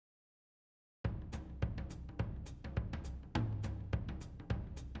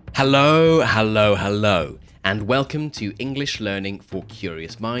Hello, hello, hello, and welcome to English Learning for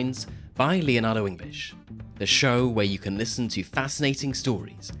Curious Minds by Leonardo English, the show where you can listen to fascinating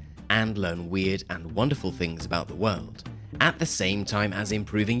stories and learn weird and wonderful things about the world at the same time as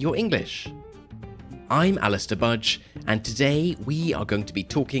improving your English. I'm Alistair Budge, and today we are going to be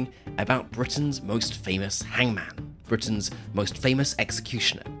talking about Britain's most famous hangman, Britain's most famous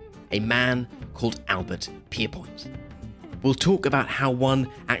executioner, a man called Albert Pierrepoint. We'll talk about how one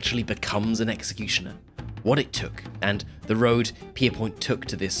actually becomes an executioner, what it took, and the road Pierrepoint took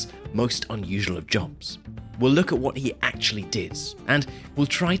to this most unusual of jobs. We'll look at what he actually did, and we'll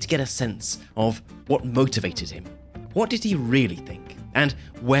try to get a sense of what motivated him. What did he really think, and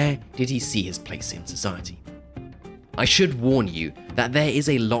where did he see his place in society? I should warn you that there is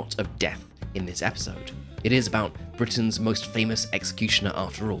a lot of death in this episode. It is about Britain's most famous executioner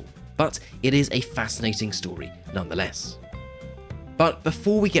after all, but it is a fascinating story nonetheless. But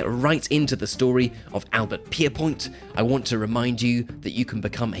before we get right into the story of Albert Pierrepoint, I want to remind you that you can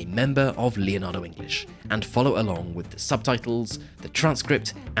become a member of Leonardo English and follow along with the subtitles, the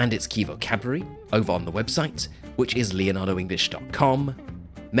transcript, and its key vocabulary over on the website, which is leonardoenglish.com.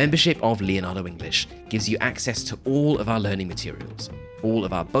 Membership of Leonardo English gives you access to all of our learning materials, all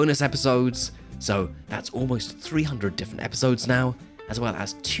of our bonus episodes, so that's almost 300 different episodes now, as well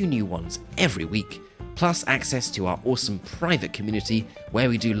as 2 new ones every week, plus access to our awesome private community where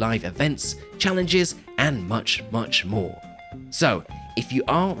we do live events, challenges, and much, much more. So, if you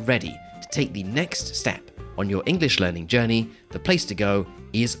are ready to take the next step on your English learning journey, the place to go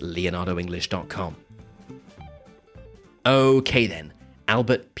is leonardoenglish.com. Okay then,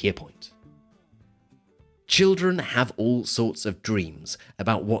 Albert Pierrepoint. Children have all sorts of dreams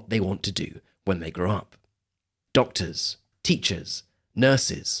about what they want to do when they grow up. Doctors, teachers,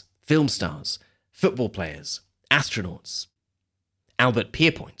 nurses, film stars, football players, astronauts. Albert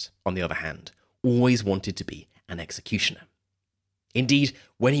Pierrepoint, on the other hand, always wanted to be an executioner. Indeed,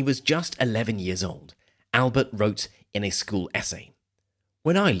 when he was just 11 years old, Albert wrote in a school essay,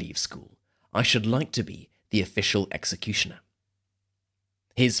 "When I leave school, I should like to be the official executioner."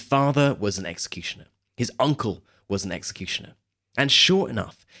 His father was an executioner. His uncle was an executioner. And sure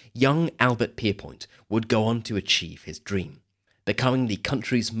enough, young Albert Pierrepoint would go on to achieve his dream, becoming the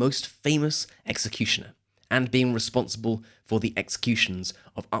country's most famous executioner and being responsible for the executions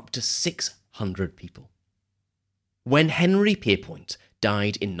of up to 600 people. When Henry Pierrepoint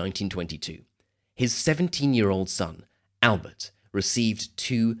died in 1922, his 17-year-old son, Albert, received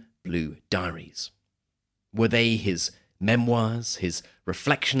 2 blue diaries. Were they his memoirs, his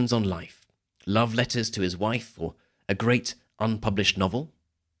reflections on life, love letters to his wife, or a great unpublished novel?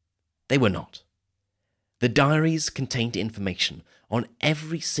 They were not. The diaries contained information on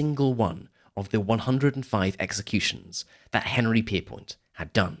every single one of the 105 executions that Henry Pierrepoint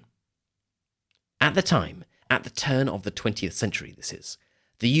had done. At the time, at the turn of the 20th century this is,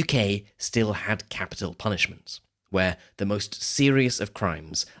 the UK still had capital punishment, where the most serious of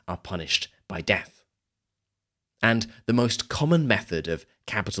crimes are punished by death. And the most common method of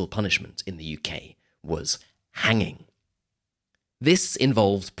capital punishment in the UK was hanging. This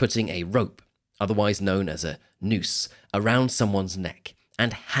involves putting a rope, otherwise known as a noose, around someone's neck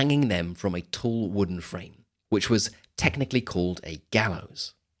and hanging them from a tall wooden frame, which was technically called a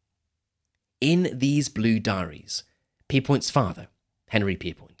gallows. In these blue diaries, Pierrepoint's father, Henry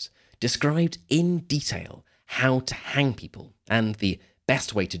Pierrepoint, described in detail how to hang people and the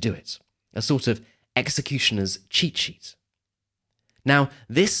best way to do it, a sort of executioner's cheat sheet. Now,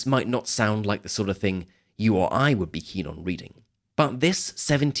 this might not sound like the sort of thing you or I would be keen on reading, but this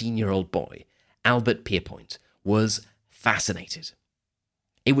 17-year-old boy, Albert Pierrepoint, was fascinated.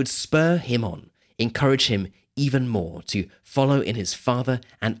 It would spur him on, encourage him even more to follow in his father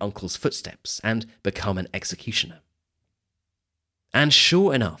and uncle's footsteps and become an executioner. And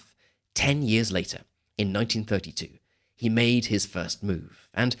sure enough, 10 years later, in 1932, he made his first move,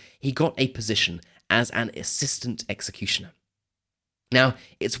 and he got a position as an assistant executioner. Now,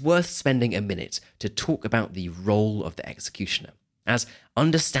 it's worth spending a minute to talk about the role of the executioner, as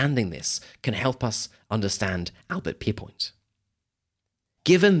understanding this can help us understand Albert Pierrepoint.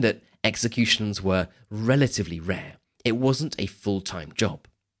 Given that executions were relatively rare, it wasn't a full-time job.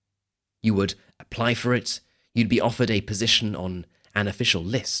 You would apply for it, you'd be offered a position on an official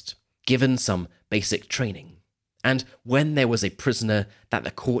list, given some basic training, and when there was a prisoner that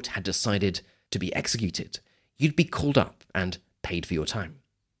the court had decided to be executed, you'd be called up and paid for your time.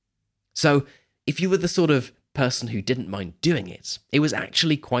 So, if you were the sort of person who didn't mind doing it, it was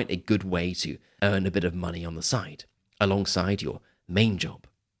actually quite a good way to earn a bit of money on the side, alongside your main job.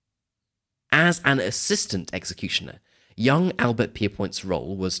 As an assistant executioner, young Albert Pierrepoint's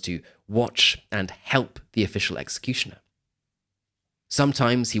role was to watch and help the official executioner.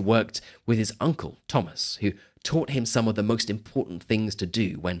 Sometimes he worked with his uncle, Thomas, who taught him some of the most important things to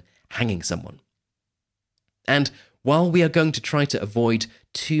do when hanging someone. And while we are going to try to avoid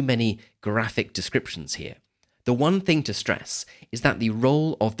too many graphic descriptions here, the one thing to stress is that the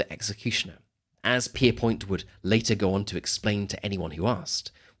role of the executioner, as Pierrepoint would later go on to explain to anyone who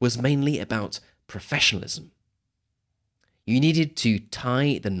asked, was mainly about professionalism. You needed to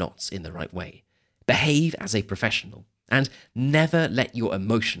tie the knots in the right way, behave as a professional, and never let your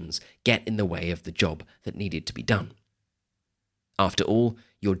emotions get in the way of the job that needed to be done. After all,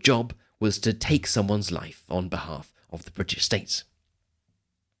 your job was to take someone's life on behalf of the British state.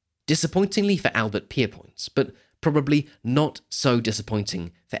 Disappointingly for Albert Pierrepoint, but probably not so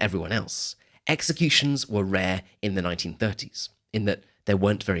disappointing for everyone else, executions were rare in the 1930s, in that there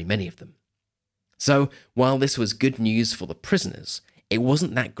weren't very many of them. So, while this was good news for the prisoners, it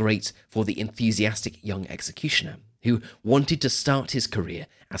wasn't that great for the enthusiastic young executioner who wanted to start his career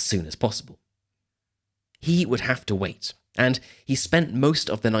as soon as possible. He would have to wait, and he spent most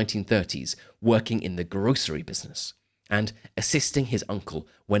of the 1930s working in the grocery business and assisting his uncle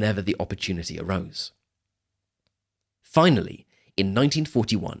whenever the opportunity arose. Finally, in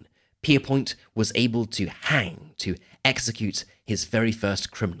 1941, Pierrepoint was able to execute his very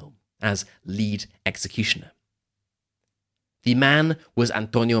first criminal as lead executioner. The man was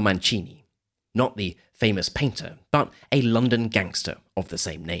Antonio Mancini, not the famous painter, but a London gangster of the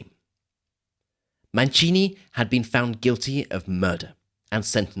same name. Mancini had been found guilty of murder and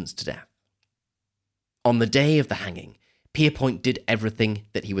sentenced to death. On the day of the hanging, Pierrepoint did everything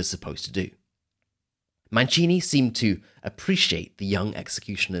that he was supposed to do. Mancini seemed to appreciate the young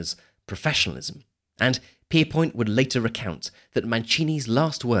executioner's professionalism, and Pierrepoint would later recount that Mancini's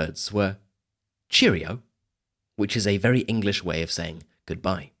last words were, "Cheerio," which is a very English way of saying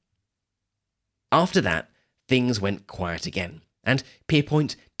goodbye. After that, things went quiet again, and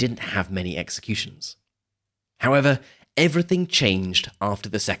Pierrepoint didn't have many executions. However, everything changed after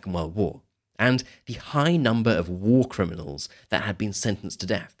the Second World War, and the high number of war criminals that had been sentenced to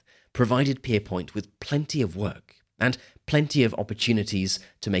death provided Pierrepoint with plenty of work and plenty of opportunities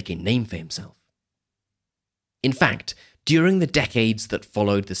to make a name for himself. In fact, during the decades that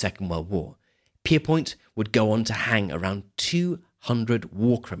followed the Second World War, Pierrepoint would go on to hang around 200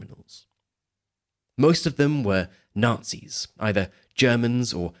 war criminals. Most of them were Nazis, either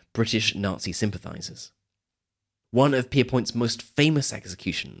Germans or British Nazi sympathizers. One of Pierrepoint's most famous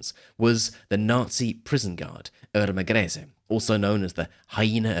executions was the Nazi prison guard Irma Grese, also known as the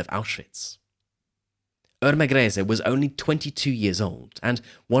Hyena of Auschwitz. Irma Grese was only 22 years old and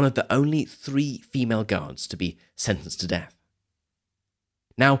one of the only 3 female guards to be sentenced to death.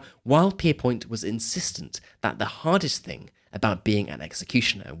 Now, while Pierrepoint was insistent that the hardest thing about being an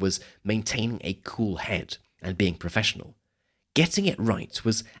executioner was maintaining a cool head and being professional, getting it right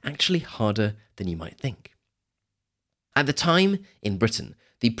was actually harder than you might think. At the time, in Britain,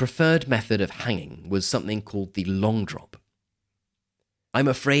 the preferred method of hanging was something called the long drop. I'm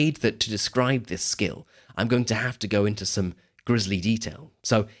afraid that to describe this skill, I'm going to have to go into some grisly detail,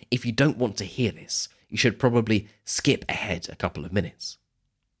 so if you don't want to hear this, you should probably skip ahead a couple of minutes.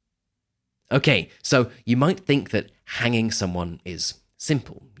 Okay, so you might think that hanging someone is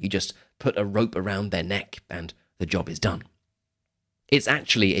simple. You just put a rope around their neck and the job is done. It's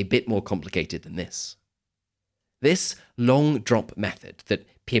actually a bit more complicated than this. This long drop method that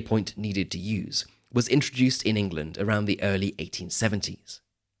Pierrepoint needed to use was introduced in England around the early 1870s.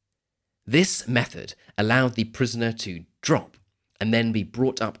 This method allowed the prisoner to drop and then be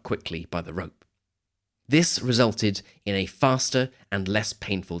brought up quickly by the rope. This resulted in a faster and less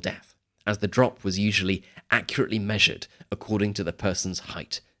painful death, as the drop was usually accurately measured according to the person's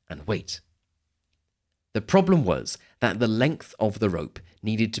height and weight. The problem was that the length of the rope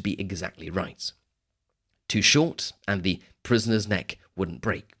needed to be exactly right. Too short, and the prisoner's neck wouldn't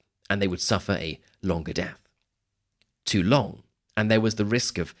break, and they would suffer a longer death. Too long, and there was the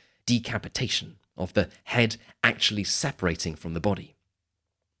risk of decapitation, of the head actually separating from the body.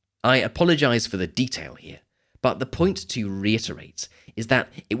 I apologize for the detail here, but the point to reiterate is that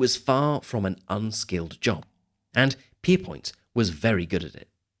it was far from an unskilled job, and Pierrepoint was very good at it.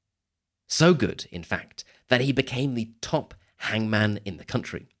 So good, in fact, that he became the top hangman in the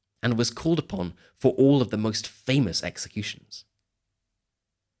country and was called upon for all of the most famous executions.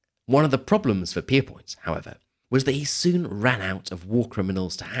 One of the problems for Pierrepoint, however, was that he soon ran out of war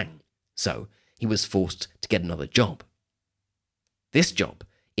criminals to hang, so he was forced to get another job. This job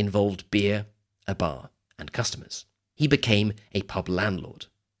involved beer, a bar, and customers. He became a pub landlord.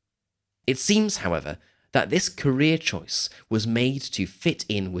 It seems, however, that this career choice was made to fit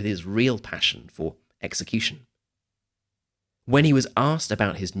in with his real passion for execution. When he was asked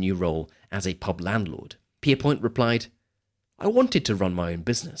about his new role as a pub landlord, Pierrepoint replied, "I wanted to run my own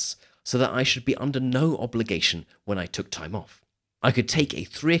business so that I should be under no obligation when I took time off. I could take a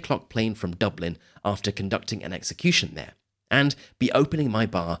 3 o'clock plane from Dublin after conducting an execution there and be opening my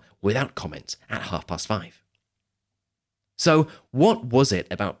bar without comment at 5:30. So what was it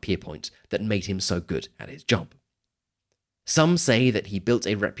about Pierrepoint that made him so good at his job? Some say that he built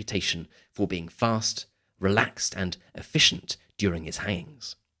a reputation for being fast, relaxed, and efficient during his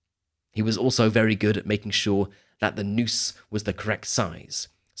hangings. He was also very good at making sure that the noose was the correct size,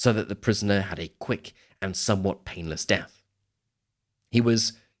 so that the prisoner had a quick and somewhat painless death. He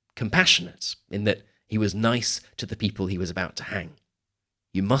was compassionate in that he was nice to the people he was about to hang.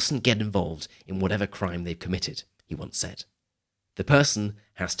 "You mustn't get involved in whatever crime they've committed," he once said. "The person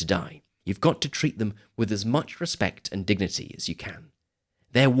has to die. You've got to treat them with as much respect and dignity as you can.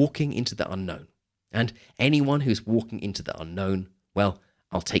 They're walking into the unknown, and anyone who's walking into the unknown, well,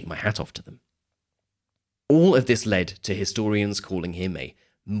 I'll take my hat off to them." All of this led to historians calling him a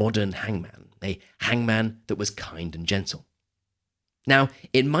modern hangman, a hangman that was kind and gentle. Now,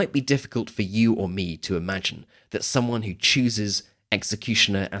 it might be difficult for you or me to imagine that someone who chooses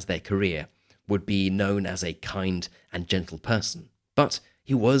executioner as their career would be known as a kind and gentle person, but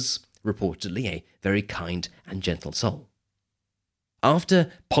he was reportedly a very kind and gentle soul.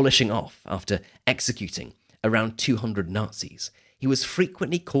 After executing around 200 Nazis, he was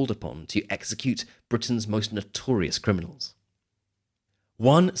frequently called upon to execute Britain's most notorious criminals.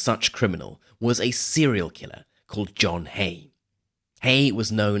 One such criminal was a serial killer called John Hay. Hay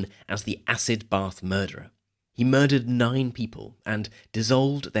was known as the acid bath murderer. He murdered 9 people and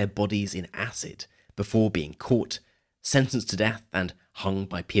dissolved their bodies in acid before being caught, sentenced to death, and hung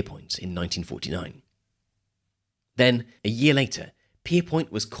by Pierrepoint in 1949. Then, a year later,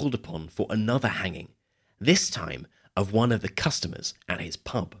 Pierrepoint was called upon for another hanging, this time of one of the customers at his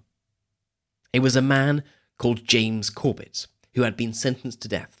pub. It was a man called James Corbett, who had been sentenced to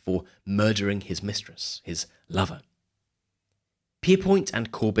death for murdering his mistress, his lover. Pierrepoint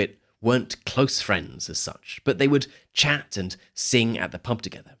and Corbett weren't close friends as such, but they would chat and sing at the pub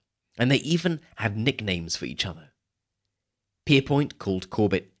together, and they even had nicknames for each other. Pierrepoint called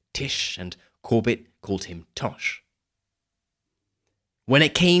Corbett Tish, and Corbett called him Tosh. When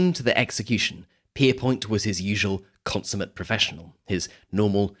it came to the execution, Pierrepoint was his usual consummate professional, his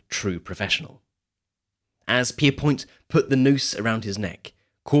normal, true professional. As Pierrepoint put the noose around his neck,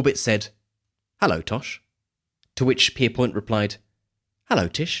 Corbett said, "Hello, Tosh," to which Pierrepoint replied, "Hello,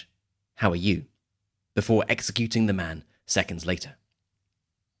 Tish. How are you?" before executing the man seconds later.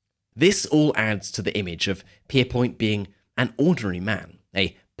 This all adds to the image of Pierrepoint being an ordinary man,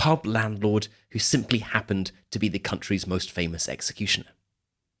 a pub landlord who simply happened to be the country's most famous executioner.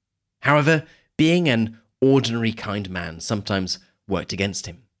 However, being an ordinary kind man sometimes worked against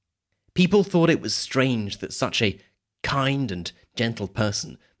him. People thought it was strange that such a kind and gentle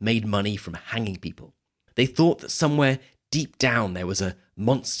person made money from hanging people. They thought that somewhere deep down there was a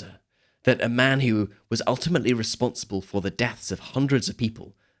monster, that a man who was ultimately responsible for the deaths of hundreds of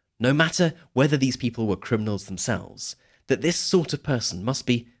people, no matter whether these people were criminals themselves, that this sort of person must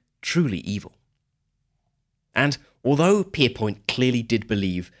be truly evil. And although Pierrepoint clearly did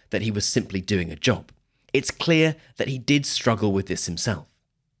believe that he was simply doing a job, it's clear that he did struggle with this himself.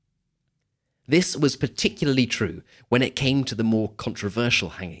 This was particularly true when it came to the more controversial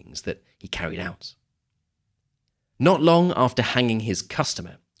hangings that he carried out. Not long after hanging his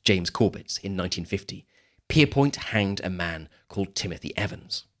customer, James Corbett, in 1950, Pierrepoint hanged a man called Timothy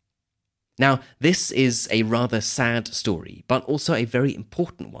Evans. Now, this is a rather sad story, but also a very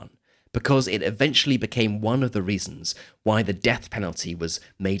important one, because it eventually became one of the reasons why the death penalty was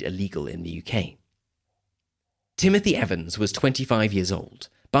made illegal in the UK. Timothy Evans was 25 years old,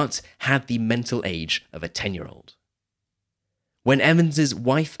 but had the mental age of a 10-year-old. When Evans's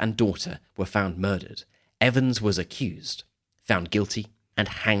wife and daughter were found murdered, Evans was accused, found guilty, and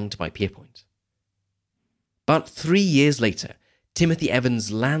hanged by Pierrepoint. But 3 years later, Timothy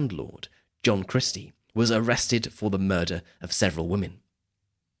Evans' landlord, John Christie, was arrested for the murder of several women.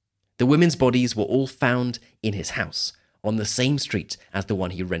 The women's bodies were all found in his house, on the same street as the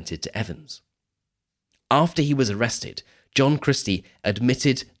one he rented to Evans. After he was arrested, John Christie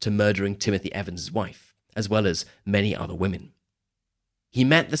admitted to murdering Timothy Evans' wife, as well as many other women. He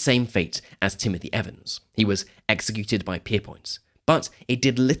met the same fate as Timothy Evans. He was executed by Pierrepoint, but it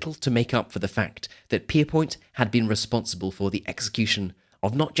did little to make up for the fact that Pierrepoint had been responsible for the execution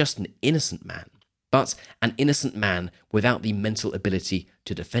of not just an innocent man, but an innocent man without the mental ability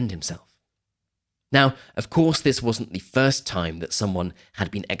to defend himself. Now, of course, this wasn't the first time that someone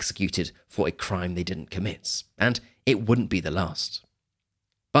had been executed for a crime they didn't commit, and it wouldn't be the last.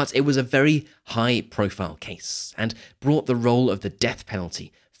 But it was a very high-profile case, and brought the role of the death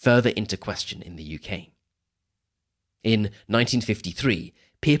penalty further into question in the UK. In 1953,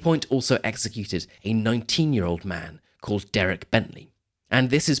 Pierrepoint also executed a 19-year-old man called Derek Bentley, and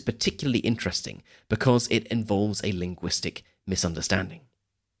this is particularly interesting because it involves a linguistic misunderstanding.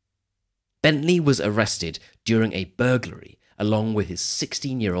 Bentley was arrested during a burglary along with his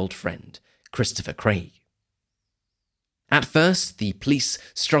 16-year-old friend, Christopher Craig. At first, the police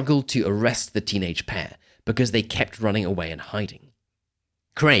struggled to arrest the teenage pair because they kept running away and hiding.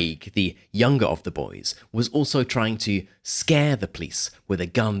 Craig, the younger of the boys, was also trying to scare the police with a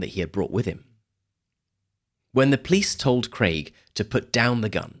gun that he had brought with him. When the police told Craig to put down the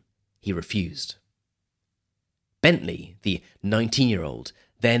gun, he refused. Bentley, the 19-year-old,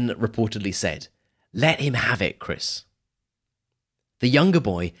 then reportedly said, "Let him have it, Chris." The younger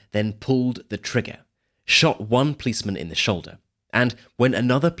boy then pulled the trigger, shot one policeman in the shoulder, and when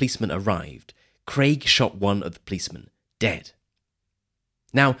another policeman arrived, Craig shot one of the policemen dead.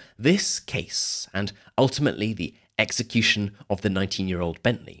 Now, this case, and ultimately the execution of the 19-year-old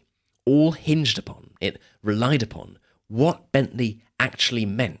Bentley, all hinged upon, it relied upon, what Bentley actually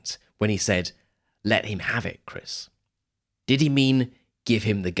meant when he said, "Let him have it, Chris." Did he mean give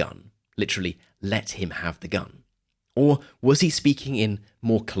him the gun, literally let him have the gun? Or was he speaking in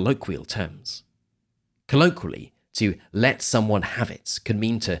more colloquial terms? Colloquially, to let someone have it could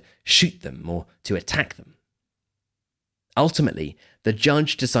mean to shoot them or to attack them. Ultimately, the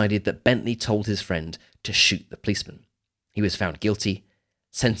judge decided that Bentley told his friend to shoot the policeman. He was found guilty,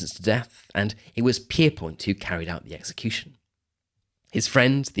 sentenced to death, and it was Pierrepoint who carried out the execution. His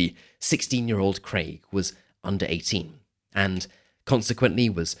friend, the 16-year-old Craig, was under 18, and consequently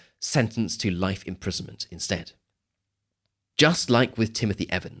was sentenced to life imprisonment instead. Just like with Timothy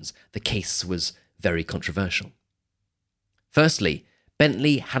Evans, the case was very controversial. Firstly,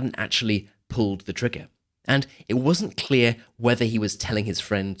 Bentley hadn't actually pulled the trigger, and it wasn't clear whether he was telling his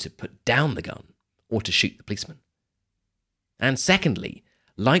friend to put down the gun or to shoot the policeman. And secondly,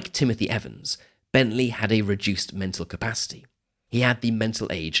 like Timothy Evans, Bentley had a reduced mental capacity. He had the mental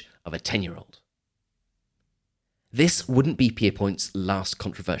age of a 10-year-old. This wouldn't be Pierrepoint's last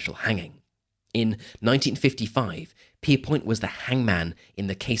controversial hanging. In 1955, Pierrepoint was the hangman in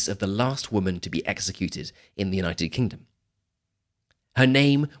the case of the last woman to be executed in the United Kingdom. Her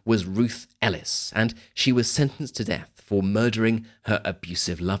name was Ruth Ellis, and she was sentenced to death for murdering her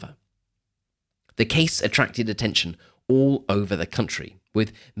abusive lover. The case attracted attention all over the country,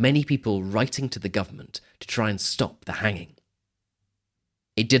 with many people writing to the government to try and stop the hanging.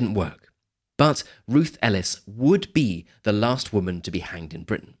 It didn't work. But Ruth Ellis would be the last woman to be hanged in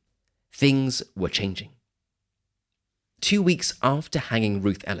Britain. Things were changing. 2 weeks after hanging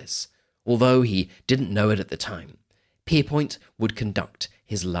Ruth Ellis, although he didn't know it at the time, Pierrepoint would conduct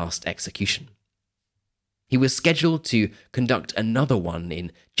his last execution. He was scheduled to conduct another one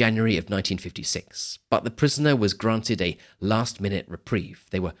in January of 1956, but the prisoner was granted a last-minute reprieve.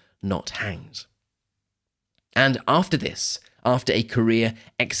 They were not hanged. And after this, after a career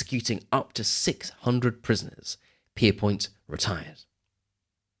executing up to 600 prisoners, Pierrepoint retired.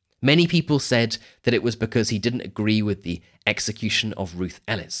 Many people said that it was because he didn't agree with the execution of Ruth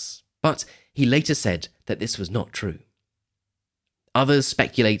Ellis, but he later said that this was not true. Others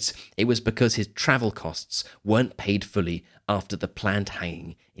speculate it was because his travel costs weren't paid fully after the planned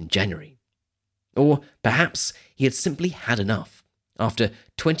hanging in January. Or perhaps he had simply had enough after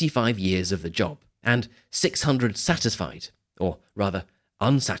 25 years of the job and 600 satisfied, or rather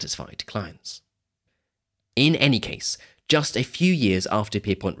unsatisfied, clients. In any case, just a few years after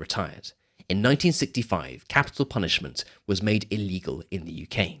Pierrepoint retired, in 1965, capital punishment was made illegal in the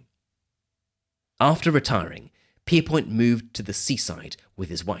UK. After retiring, Pierrepoint moved to the seaside with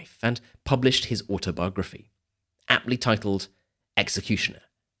his wife and published his autobiography, aptly titled Executioner,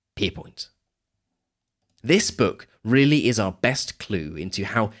 Pierrepoint. This book really is our best clue into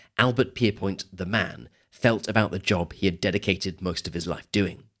how Albert Pierrepoint, the man, felt about the job he had dedicated most of his life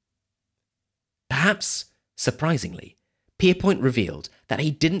doing. Perhaps, surprisingly, Pierrepoint revealed that he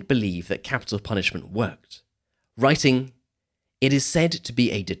didn't believe that capital punishment worked, writing, "It is said to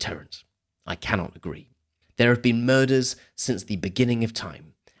be a deterrent. I cannot agree. There have been murders since the beginning of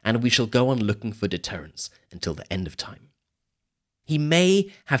time, and we shall go on looking for deterrents until the end of time." He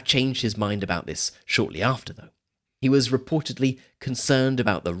may have changed his mind about this shortly after, though. He was reportedly concerned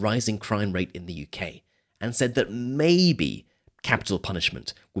about the rising crime rate in the UK and said that maybe capital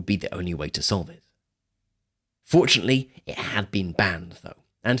punishment would be the only way to solve it. Fortunately, it had been banned, though,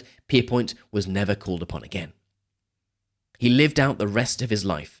 and Pierrepoint was never called upon again. He lived out the rest of his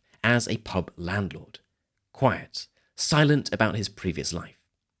life as a pub landlord, quiet, silent about his previous life.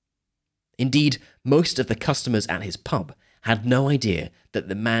 Indeed, most of the customers at his pub had no idea that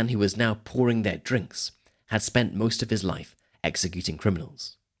the man who was now pouring their drinks had spent most of his life executing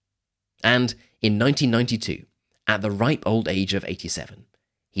criminals. And in 1992, at the ripe old age of 87,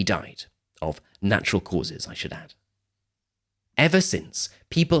 he died, of natural causes, I should add. Ever since,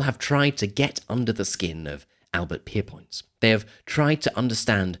 people have tried to get under the skin of Albert Pierrepoint. They have tried to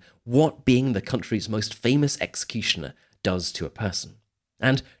understand what being the country's most famous executioner does to a person,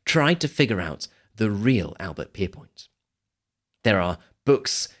 and tried to figure out the real Albert Pierrepoint. There are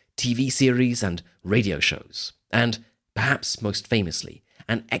books, TV series, and radio shows, and perhaps most famously,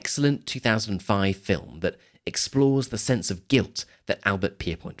 an excellent 2005 film that explores the sense of guilt that Albert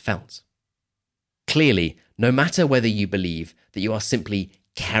Pierrepoint felt. Clearly, no matter whether you believe that you are simply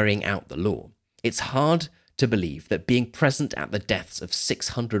carrying out the law, it's hard to believe that being present at the deaths of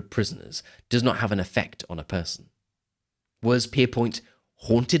 600 prisoners does not have an effect on a person. Was Pierrepoint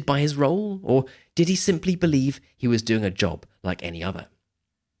haunted by his role, or did he simply believe he was doing a job like any other?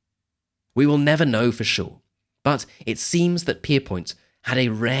 We will never know for sure, but it seems that Pierrepoint had a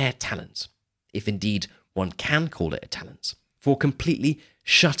rare talent, if indeed one can call it a talent, for completely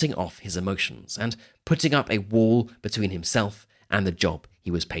shutting off his emotions and putting up a wall between himself and the job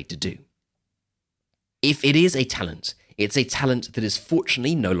he was paid to do. If it is a talent, it's a talent that is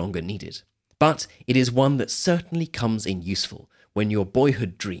fortunately no longer needed, but it is one that certainly comes in useful when your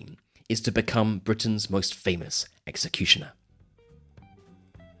boyhood dream is to become Britain's most famous executioner.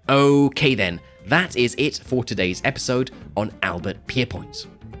 Okay then, that is it for today's episode on Albert Pierrepoint.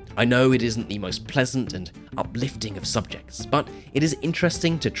 I know it isn't the most pleasant and uplifting of subjects, but it is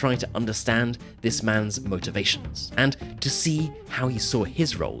interesting to try to understand this man's motivations and to see how he saw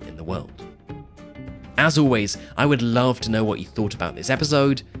his role in the world. As always, I would love to know what you thought about this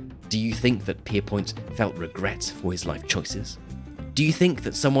episode. Do you think that Pierrepoint felt regret for his life choices? Do you think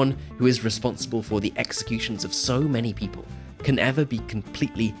that someone who is responsible for the executions of so many people can ever be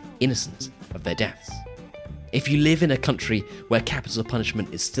completely innocent of their deaths? If you live in a country where capital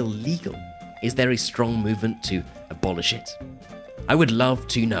punishment is still legal, is there a strong movement to abolish it? I would love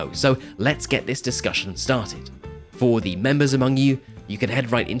to know, so let's get this discussion started. For the members among you, you can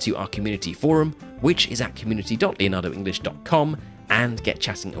head right into our community forum, which is at community.leonardoenglish.com, and get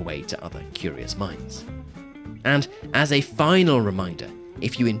chatting away to other curious minds. And as a final reminder,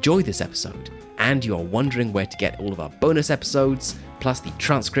 if you enjoy this episode and you are wondering where to get all of our bonus episodes, plus the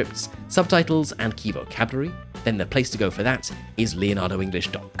transcripts, subtitles, and key vocabulary, then the place to go for that is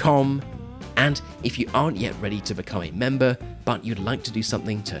leonardoenglish.com. And if you aren't yet ready to become a member, but you'd like to do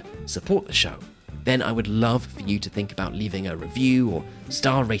something to support the show, then I would love for you to think about leaving a review or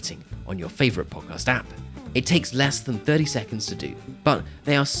star rating on your favorite podcast app. It takes less than 30 seconds to do, but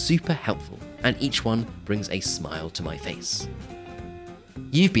they are super helpful, and each one brings a smile to my face.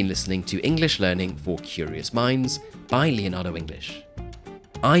 You've been listening to English Learning for Curious Minds by Leonardo English.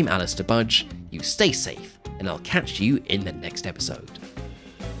 I'm Alistair Budge, you stay safe, and I'll catch you in the next episode.